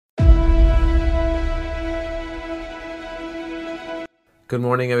Good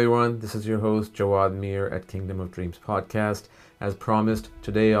morning, everyone. This is your host, Jawad Mir at Kingdom of Dreams podcast. As promised,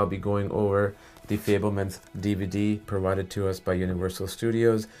 today I'll be going over the Fabelmans DVD provided to us by Universal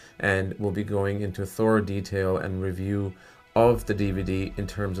Studios, and we'll be going into thorough detail and review of the DVD in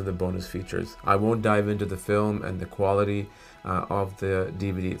terms of the bonus features. I won't dive into the film and the quality of the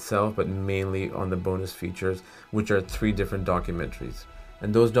DVD itself, but mainly on the bonus features, which are 3 different documentaries.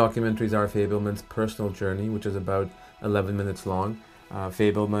 And those documentaries are Fabelmans' personal journey, which is about 11 minutes long,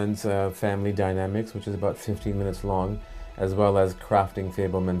 Fabelmans' family dynamics, which is about 15 minutes long, as well as crafting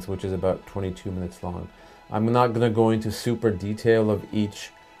Fabelmans, which is about 22 minutes long. I'm not going to go into super detail of each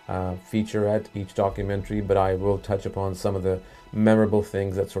featurette, each documentary, but I will touch upon some of the memorable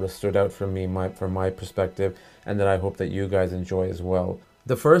things that sort of stood out for me, from my perspective, and that I hope that you guys enjoy as well.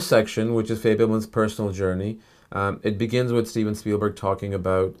 The first section, which is Fabelmans' personal journey, it begins with Steven Spielberg talking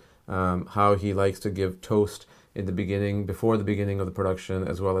about how he likes to give toast in the beginning, before the beginning of the production,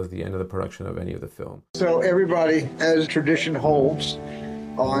 as well as the end of the production of any of the film. So everybody, as tradition holds,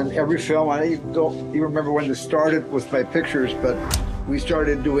 on every film, I don't even remember when this started with my pictures, but we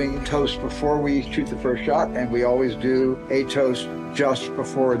started doing toasts before we shoot the first shot, and we always do a toast just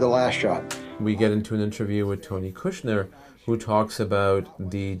before the last shot. We get into an interview with Tony Kushner, who talks about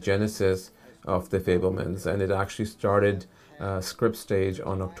the genesis of the Fabelmans, and it actually started script stage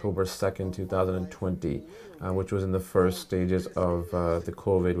on October 2nd, 2020, which was in the first stages of the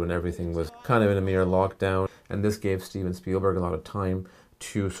COVID, when everything was kind of in a mere lockdown. And this gave Steven Spielberg a lot of time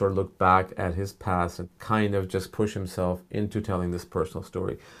to sort of look back at his past and kind of just push himself into telling this personal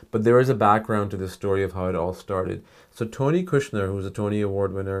story. But there is a background to this story of how it all started. So Tony Kushner, who's a Tony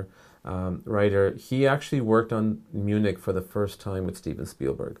Award winner writer, he actually worked on Munich for the first time with Steven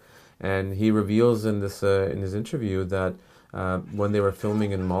Spielberg. And he reveals in this in his interview that when they were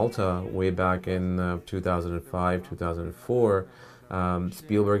filming in Malta way back in 2005, 2004,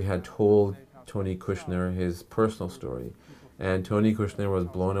 Spielberg had told Tony Kushner his personal story. And Tony Kushner was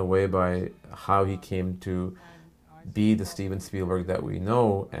blown away by how he came to be the Steven Spielberg that we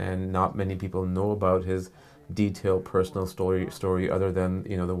know, and not many people know about his detailed personal story other than,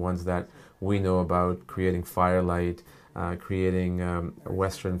 the ones that we know about, creating Firelight, creating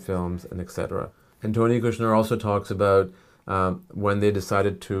Western films, and etc. And Tony Kushner also talks about when they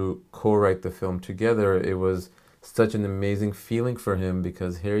decided to co-write the film together, it was such an amazing feeling for him,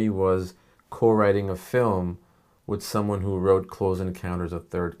 because here he was co-writing a film with someone who wrote Close Encounters of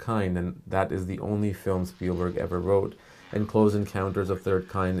Third Kind, and that is the only film Spielberg ever wrote. And Close Encounters of Third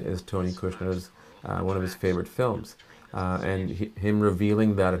Kind is Tony Kushner's one of his favorite films. And him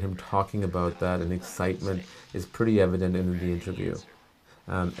revealing that and him talking about that and excitement is pretty evident in the interview.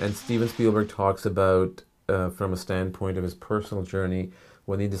 And Steven Spielberg talks about, from a standpoint of his personal journey,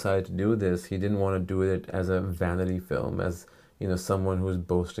 when he decided to do this, he didn't want to do it as a vanity film, as someone who's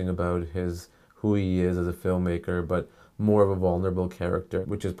boasting about who he is as a filmmaker, but more of a vulnerable character,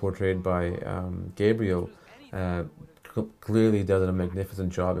 which is portrayed by Gabriel. Clearly does a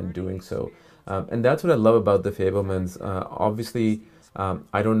magnificent job in doing so. And that's what I love about the Fabelmans. Obviously,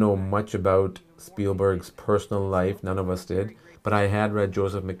 I don't know much about Spielberg's personal life, none of us did, but I had read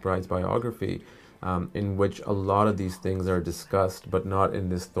Joseph McBride's biography, in which a lot of these things are discussed, but not in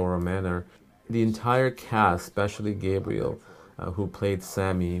this thorough manner. The entire cast, especially Gabriel, who played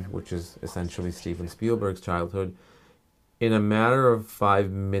Sammy, which is essentially Steven Spielberg's childhood, in a matter of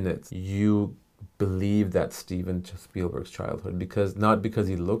 5 minutes, you believe that's Steven Spielberg's childhood, not because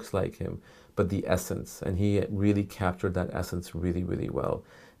he looks like him, but the essence, and he really captured that essence really, really well.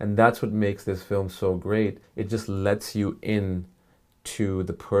 And that's what makes this film so great. It just lets you in to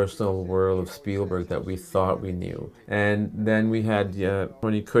the personal world of Spielberg that we thought we knew. And then we had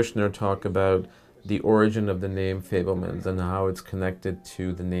Tony Kushner talk about the origin of the name Fabelmans and how it's connected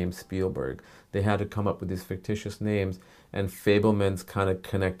to the name Spielberg. They had to come up with these fictitious names, and Fabelmans kind of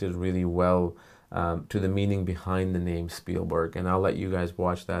connected really well to the meaning behind the name Spielberg. And I'll let you guys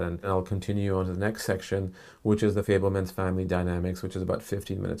watch that, and I'll continue on to the next section, which is the Fabelmans family dynamics, which is about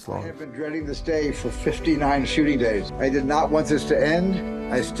 15 minutes long. I have been dreading this day for 59 shooting days. I did not want this to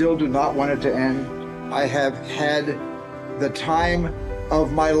end. I still do not want it to end. I have had the time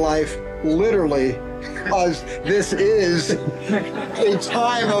of my life, literally, because this is a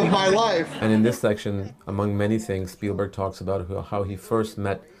time of my life. And in this section, among many things, Spielberg talks about how he first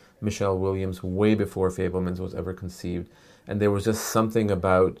met Michelle Williams way before Fabelmans was ever conceived. And there was just something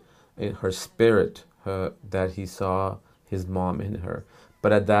about her spirit that he saw his mom in her.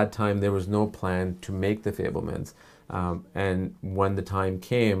 But at that time, there was no plan to make the Fabelmans. And when the time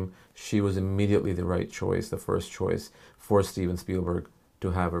came, she was immediately the right choice, the first choice for Steven Spielberg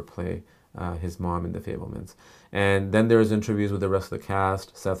to have her play his mom in The Fabelmans. And then there's interviews with the rest of the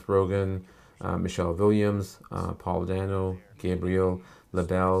cast: Seth Rogen, Michelle Williams, Paul Dano, Gabriel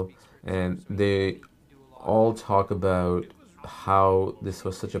LaBelle, and they all talk about how this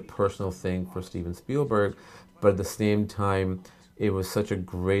was such a personal thing for Steven Spielberg, but at the same time, it was such a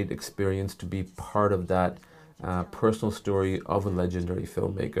great experience to be part of that personal story of a legendary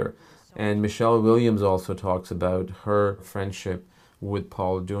filmmaker. And Michelle Williams also talks about her friendship with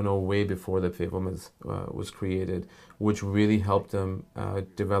Paul Dano way before The Fabelmans was created, which really helped them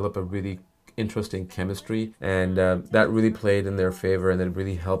develop a really interesting chemistry, and that really played in their favor, and it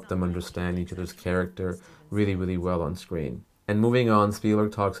really helped them understand each other's character really, really well on screen. And moving on,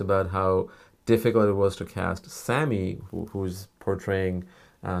 Spielberg talks about how difficult it was to cast Sammy, who's portraying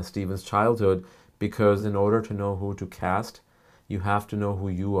Steven's childhood, because in order to know who to cast, you have to know who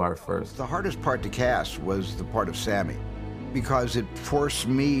you are first. The hardest part to cast was the part of Sammy, because it forced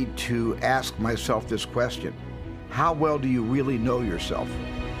me to ask myself this question: how well do you really know yourself?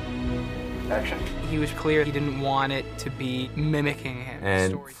 Action. He was clear he didn't want it to be mimicking him.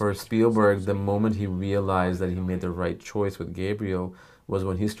 And for Spielberg, the moment he realized that he made the right choice with Gabriel was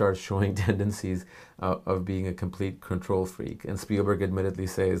when he started showing tendencies of being a complete control freak. And Spielberg admittedly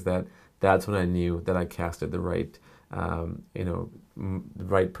says that that's when I knew that I casted the right, the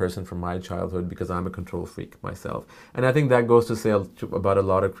right person for my childhood, because I'm a control freak myself. And I think that goes to say about a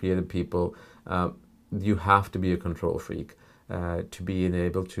lot of creative people. You have to be a control freak to be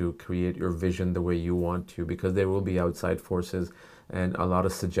able to create your vision the way you want to, because there will be outside forces and a lot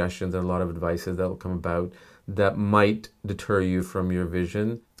of suggestions and a lot of advices that will come about that might deter you from your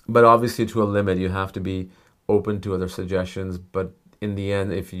vision. But obviously, to a limit, you have to be open to other suggestions. But in the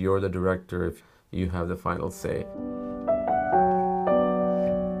end, if you're the director, if you have the final say.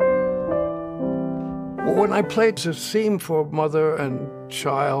 When I played the theme for mother and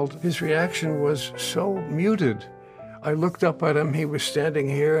child, his reaction was so muted. I looked up at him, he was standing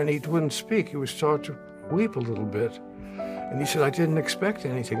here, and he wouldn't speak. He was starting to weep a little bit. And he said, I didn't expect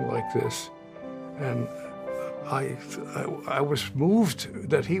anything like this. And I was moved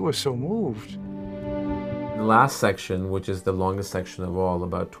that he was so moved. The last section, which is the longest section of all,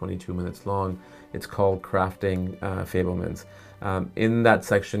 about 22 minutes long, it's called Crafting Fabelmans. In that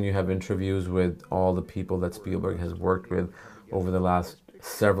section, you have interviews with all the people that Spielberg has worked with over the last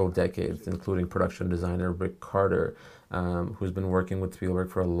several decades, including production designer Rick Carter, who's been working with Spielberg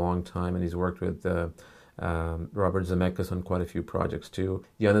for a long time, and he's worked with Robert Zemeckis on quite a few projects too.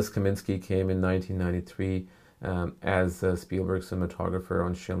 Janusz Kaminski came in 1993 as Spielberg's cinematographer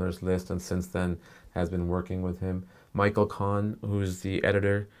on Schindler's List, and since then has been working with him. Michael Kahn, who's the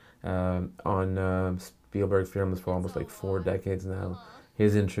editor on Spielberg films for almost like 4 decades now.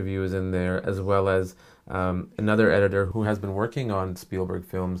 His interview is in there, as well as another editor who has been working on Spielberg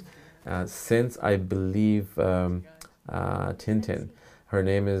films since, I believe, Tintin. Her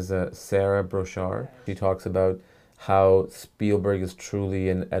name is Sarah Brochard. She talks about how Spielberg is truly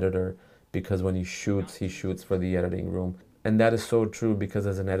an editor, because when he shoots for the editing room. And that is so true, because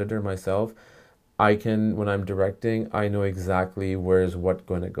as an editor myself, when I'm directing, I know exactly where's what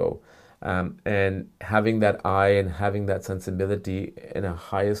going to go. And having that eye and having that sensibility in a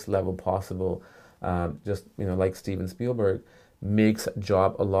highest level possible, like Steven Spielberg, makes a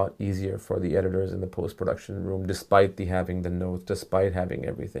job a lot easier for the editors in the post-production room, despite having the notes, despite having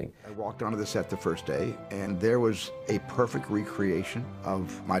everything. I walked onto the set the first day, and there was a perfect recreation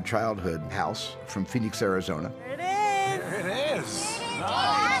of my childhood house from Phoenix, Arizona. There it is! There it is!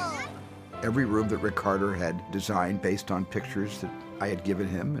 Nice! Every room that Rick Carter had designed based on pictures that I had given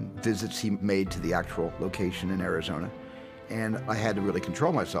him and visits he made to the actual location in Arizona. And I had to really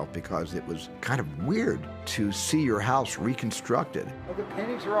control myself, because it was kind of weird to see your house reconstructed. Well, the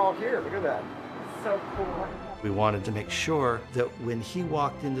paintings are all here. Look at that. So cool. We wanted to make sure that when he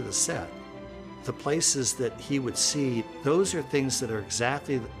walked into the set, the places that he would see, those are things that are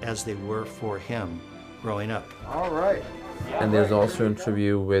exactly as they were for him growing up. All right. And there's also an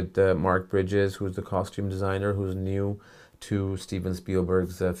interview with Mark Bridges, who's the costume designer, who's new to Steven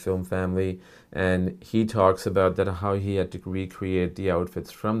Spielberg's film family, and he talks about how he had to recreate the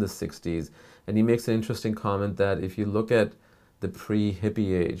outfits from the 60s. And he makes an interesting comment that if you look at the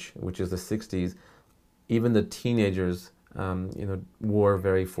pre-hippie age, which is the 60s, even the teenagers wore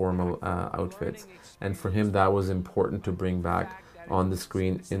very formal outfits. And for him, that was important to bring back on the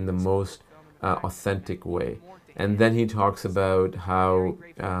screen in the most authentic way. And then he talks about how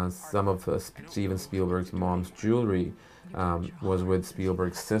some of Steven Spielberg's mom's jewelry was with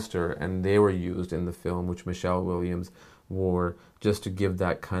Spielberg's sister, and they were used in the film, which Michelle Williams wore, just to give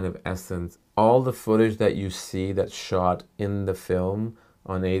that kind of essence. All the footage that you see that's shot in the film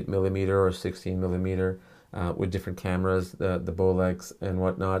on 8mm or 16mm with different cameras, the Bolex and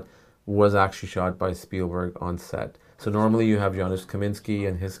whatnot, was actually shot by Spielberg on set. So normally you have Janusz Kaminski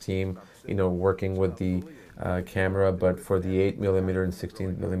and his team, working with the camera, but for the 8mm and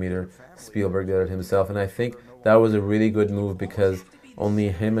 16mm, Spielberg did it himself. And I think that was a really good move because only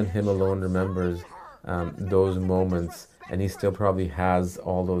him and him alone remembers those moments, and he still probably has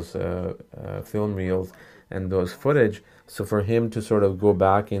all those film reels and those footage. So for him to sort of go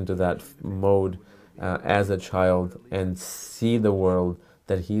back into that mode as a child and see the world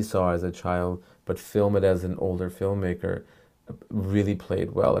that he saw as a child, but film it as an older filmmaker, really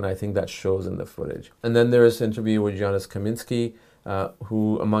played well, and I think that shows in the footage. And then there is this interview with Janusz Kaminski,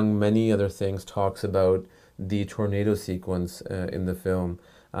 who, among many other things, talks about the tornado sequence in the film.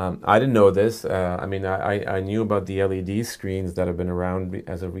 I didn't know this. I knew about the LED screens that have been around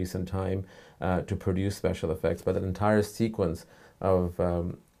as of recent time to produce special effects, but that entire sequence of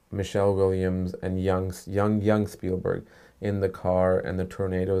Michelle Williams and young Spielberg in the car and the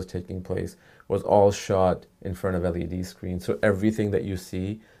tornadoes taking place was all shot in front of LED screens. So everything that you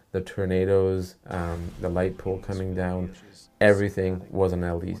see, the tornadoes, the light pole coming down, everything was an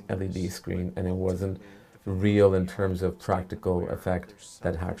LED screen, and it wasn't real in terms of practical effect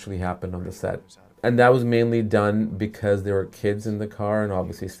that actually happened on the set. And that was mainly done because there were kids in the car, and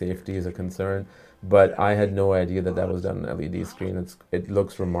obviously safety is a concern. But I had no idea that was done on an LED screen. It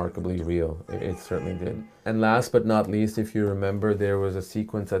looks remarkably real. It certainly did. And last but not least, if you remember, there was a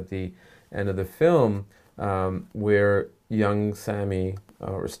sequence at the end of the film where young Sammy,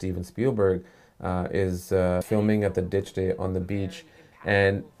 or Steven Spielberg, is filming at the ditch day on the beach.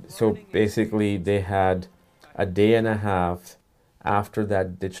 And so basically they had a day and a half after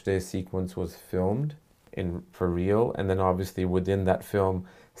that ditch day sequence was filmed for real. And then obviously within that film,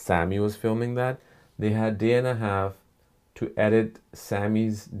 Sammy was filming that. They had a day and a half to edit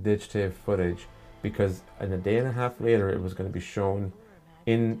Sammy's ditch day footage, because in a day and a half later it was going to be shown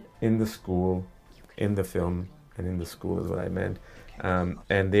in the school, in the film, and in the school is what I meant.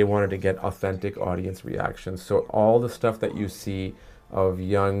 And they wanted to get authentic audience reactions. So all the stuff that you see of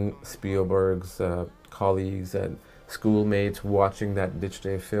young Spielberg's colleagues and schoolmates watching that ditch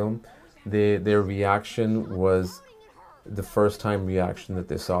day film, their reaction was the first time reaction that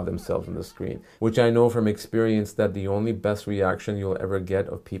they saw themselves on the screen, which I know from experience that the only best reaction you'll ever get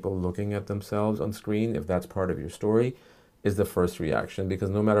of people looking at themselves on screen, if that's part of your story, is the first reaction,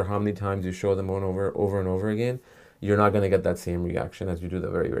 because no matter how many times you show them over and over again, you're not going to get that same reaction as you do the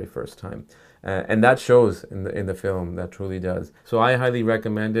very, very first time. And that shows in the film, that truly does. So I highly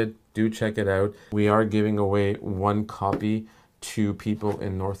recommend it. Do check it out. We are giving away one copy to people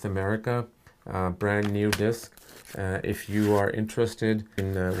in North America, brand new disc. If you are interested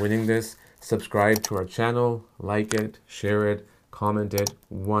in winning this, subscribe to our channel, like it, share it, comment it,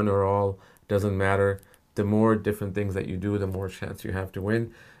 one or all, doesn't matter. The more different things that you do, the more chance you have to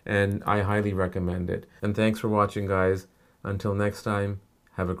win, and I highly recommend it. And thanks for watching, guys. Until next time,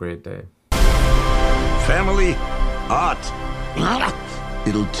 have a great day. Family, art,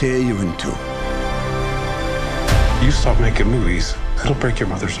 it'll tear you in two. You stop making movies, it'll break your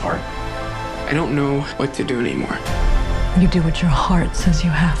mother's heart. I don't know what to do anymore. You do what your heart says you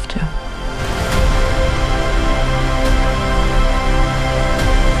have to.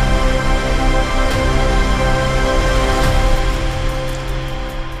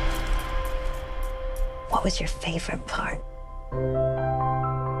 What was your favorite part?